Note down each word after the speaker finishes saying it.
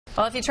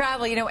Well, if you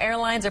travel, you know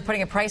airlines are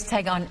putting a price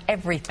tag on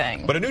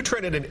everything. But a new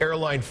trend in an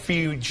airline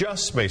fee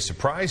just may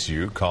surprise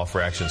you. Call for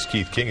Action's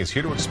Keith King is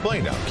here to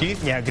explain now.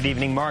 Keith? Yeah, good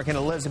evening, Mark and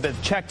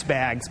Elizabeth. Checked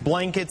bags,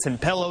 blankets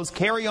and pillows,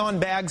 carry-on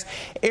bags.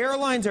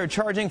 Airlines are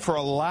charging for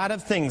a lot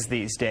of things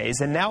these days.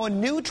 And now a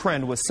new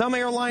trend with some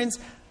airlines,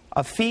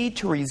 a fee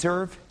to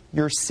reserve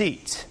your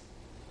seat.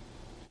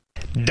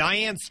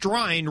 Diane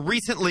Strine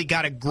recently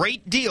got a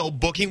great deal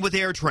booking with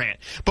AirTran.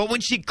 But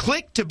when she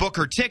clicked to book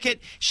her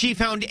ticket, she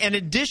found an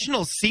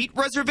additional seat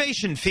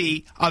reservation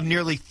fee of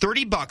nearly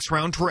 $30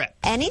 round trip.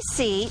 Any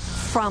seat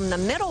from the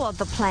middle of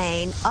the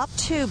plane up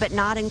to but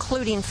not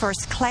including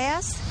first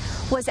class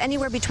was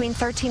anywhere between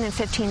 $13 and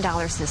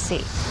 $15 a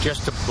seat.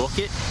 Just to book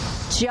it?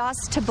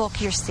 Just to book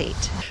your seat.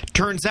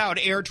 Turns out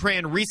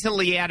AirTran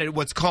recently added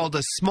what's called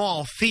a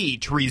small fee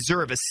to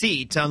reserve a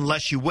seat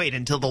unless you wait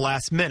until the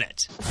last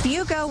minute. If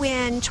you go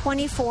in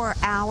 24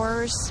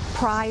 hours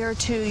prior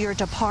to your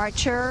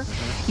departure,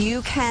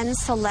 you can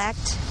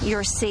select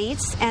your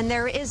seats and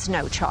there is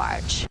no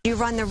charge. You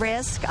run the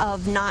risk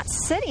of not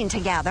sitting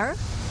together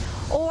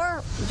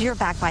or you're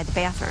back by the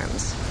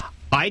bathrooms.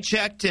 I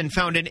checked and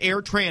found an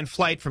AirTran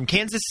flight from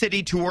Kansas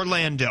City to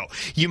Orlando.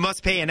 You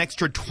must pay an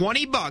extra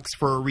 $20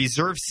 for a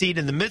reserved seat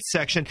in the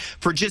midsection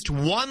for just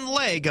one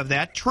leg of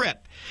that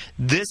trip.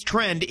 This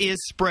trend is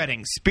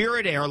spreading.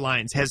 Spirit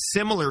Airlines has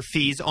similar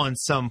fees on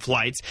some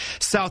flights.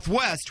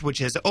 Southwest, which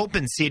has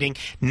open seating,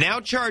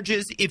 now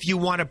charges if you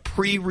want to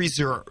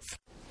pre-reserve.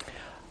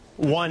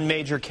 One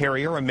major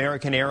carrier,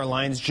 American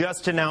Airlines,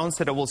 just announced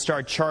that it will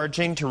start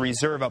charging to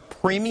reserve a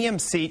premium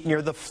seat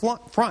near the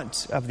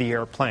front of the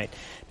airplane.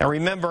 Now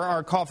remember,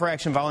 our Call for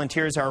Action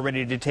volunteers are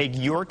ready to take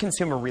your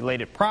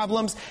consumer-related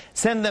problems.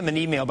 Send them an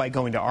email by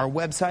going to our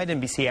website,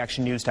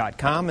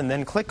 NBCActionNews.com, and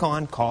then click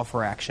on Call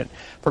for Action.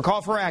 For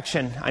Call for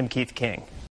Action, I'm Keith King.